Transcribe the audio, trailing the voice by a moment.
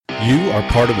You are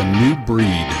part of a new breed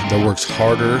that works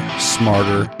harder,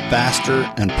 smarter,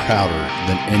 faster, and prouder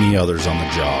than any others on the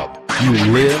job. You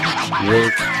live,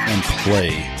 work, and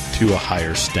play to a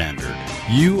higher standard.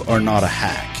 You are not a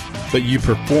hack, but you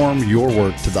perform your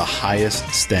work to the highest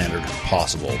standard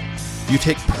possible. You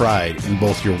take pride in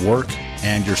both your work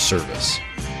and your service.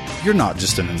 You're not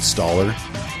just an installer.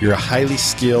 You're a highly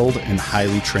skilled and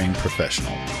highly trained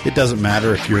professional. It doesn't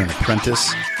matter if you're an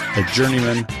apprentice, a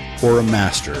journeyman, or a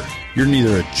master. You're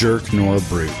neither a jerk nor a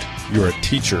brute. You're a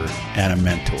teacher and a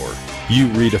mentor. You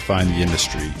redefine the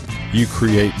industry. You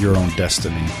create your own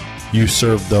destiny. You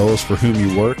serve those for whom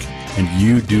you work, and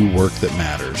you do work that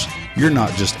matters. You're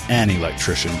not just an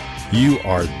electrician. You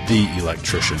are the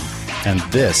electrician. And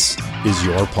this is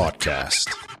your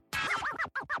podcast.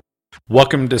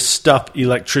 Welcome to Stuff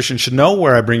Electricians Should Know,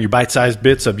 where I bring you bite-sized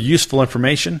bits of useful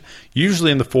information,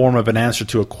 usually in the form of an answer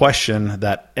to a question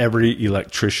that every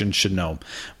electrician should know.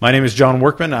 My name is John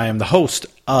Workman. I am the host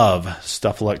of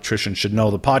Stuff Electricians Should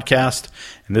Know, the podcast,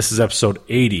 and this is episode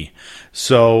 80.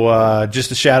 So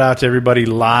just a shout out to everybody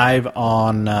live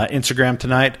on Instagram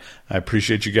tonight. I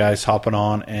appreciate you guys hopping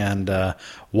on and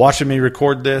watching me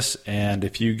record this. And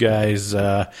if you guys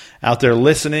out there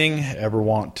listening ever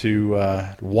want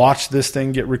to watch this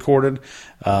thing get recorded,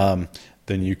 then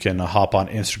you can hop on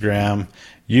Instagram.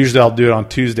 Usually I'll do it on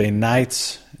Tuesday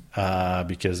nights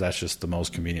because that's just the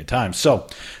most convenient time. So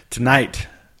tonight,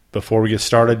 before we get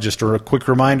started, just a quick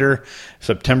reminder,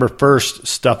 September 1st,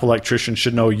 Stuff Electricians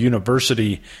Should Know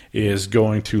University is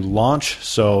going to launch.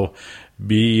 So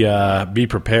be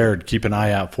prepared. Keep an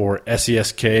eye out for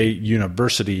SESK-U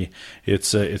University.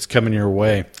 It's coming your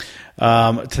way.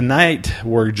 Tonight,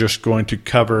 we're just going to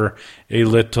cover a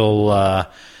little...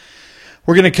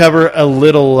 We're going to cover a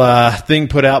little thing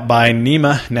put out by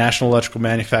NEMA, National Electrical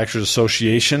Manufacturers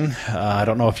Association. I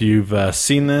don't know if you've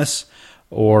seen this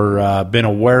or been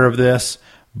aware of this,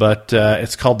 but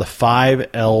it's called the 5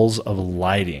 L's of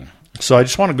lighting. So I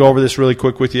just want to go over this really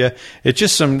quick with you. It's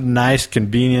just some nice,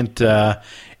 convenient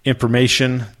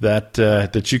information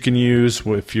that you can use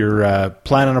if you're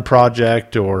planning a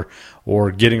project or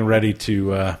getting ready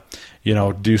to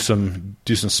do some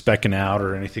speccing out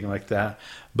or anything like that.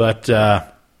 But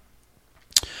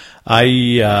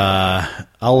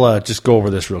I'll just go over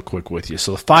this real quick with you.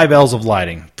 So the 5 L's of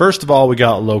lighting. First of all, we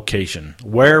got location.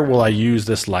 Where will I use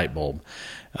this light bulb?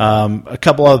 A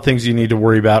couple other things you need to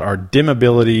worry about are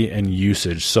dimmability and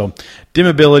usage. So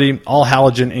dimmability, all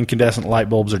halogen incandescent light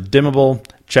bulbs are dimmable.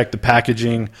 Check the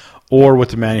packaging or with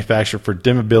the manufacturer for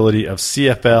dimmability of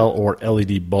CFL or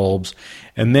LED bulbs.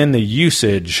 And then the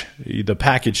usage, the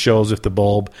package shows if the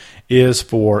bulb is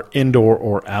for indoor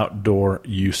or outdoor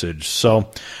usage. So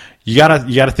you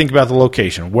gotta think about the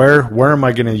location. Where am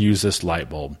I going to use this light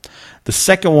bulb? The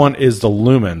second one is the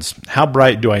lumens. How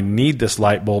bright do I need this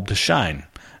light bulb to shine?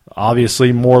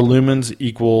 Obviously, more lumens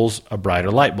equals a brighter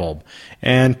light bulb.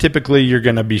 And typically, you're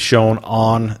going to be shown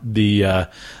on the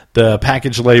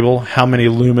package label how many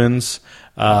lumens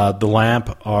the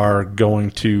lamp are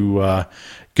going to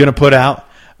put out.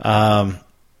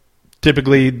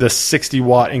 Typically, the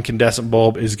 60-watt incandescent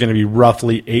bulb is going to be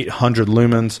roughly 800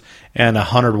 lumens, and a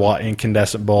 100-watt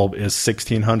incandescent bulb is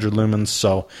 1,600 lumens.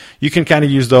 So you can kind of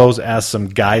use those as some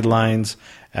guidelines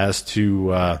as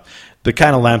to the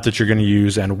kind of lamp that you're going to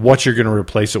use and what you're going to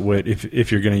replace it with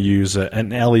if you're going to use an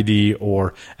LED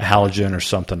or a halogen or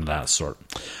something of that sort.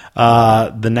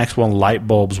 The next one, light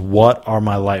bulbs. What are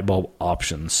my light bulb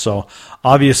options? So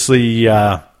obviously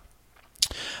there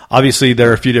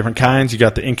are a few different kinds. You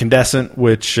got the incandescent,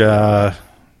 which you're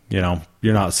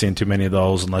not seeing too many of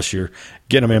those unless you're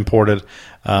getting them imported.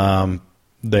 They're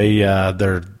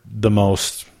the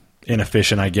most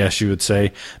inefficient, I guess you would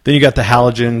say. Then you got the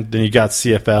halogen, then you got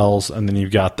CFLs, and then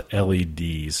you've got the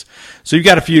LEDs. So you've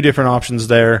got a few different options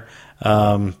there.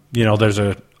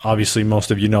 Obviously most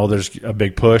of you know there's a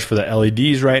big push for the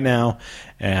LEDs right now,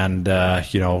 and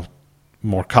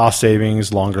more cost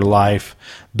savings, longer life,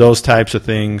 those types of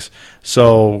things.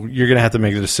 So you're going to have to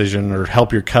make the decision or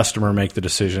help your customer make the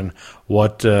decision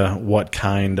what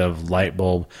kind of light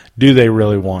bulb do they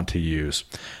really want to use.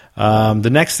 The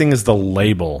next thing is the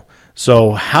label.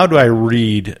 So how do I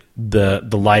read the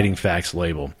lighting facts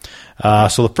label?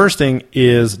 So the first thing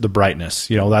is the brightness.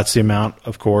 That's the amount,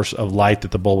 of course, of light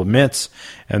that the bulb emits,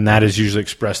 and that is usually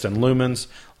expressed in lumens,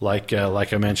 like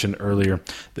I mentioned earlier.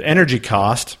 The energy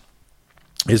cost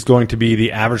is going to be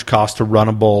the average cost to run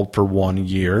a bulb for 1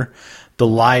 year. The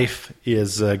life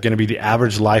is going to be the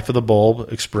average life of the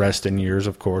bulb, expressed in years,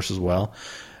 of course, as well.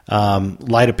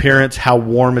 Light appearance, how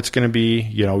warm it's going to be,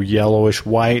 yellowish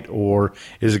white, or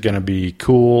is it going to be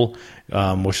cool?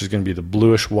 which is going to be the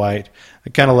bluish white.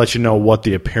 It kind of lets you know what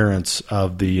the appearance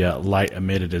of the light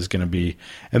emitted is going to be.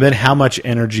 And then how much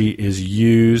energy is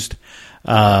used,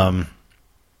 the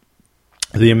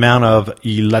amount of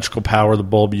electrical power the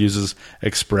bulb uses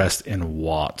expressed in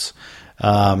watts.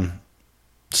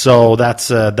 So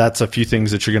that's a few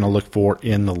things that you're going to look for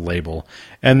in the label.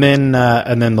 And then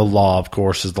the law, of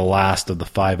course, is the last of the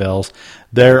 5 L's.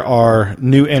 There are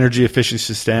new energy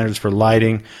efficiency standards for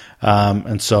lighting.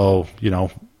 And so,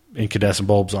 incandescent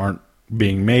bulbs aren't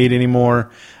being made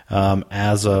anymore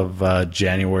as of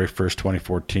January 1st,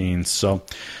 2014. So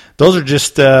those are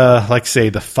just, like I say,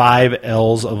 the 5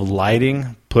 L's of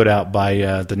lighting put out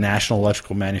by the National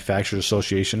Electrical Manufacturers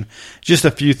Association. Just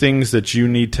a few things that you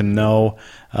need to know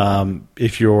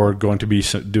if you're going to be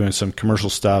doing some commercial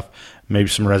stuff, maybe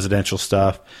some residential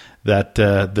stuff that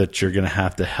you're going to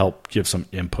have to help give some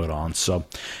input on. So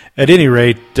at any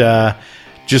rate,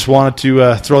 just wanted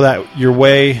to throw that your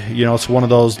way. It's one of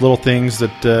those little things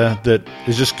that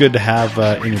is just good to have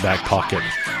in your back pocket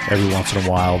every once in a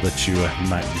while that you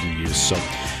might need to use. So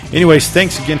anyways,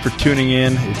 thanks again for tuning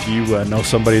in. If you know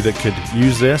somebody that could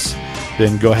use this,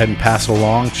 then go ahead and pass it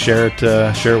along. Share it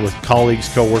with colleagues,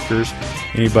 coworkers,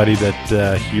 anybody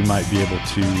that you might be able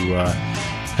to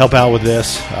help out with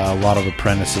this. A lot of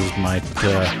apprentices might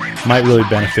really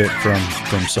benefit from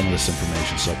some of this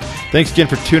information. So thanks again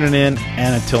for tuning in,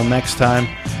 and until next time,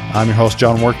 I'm your host,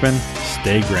 John Workman.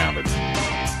 Stay grounded.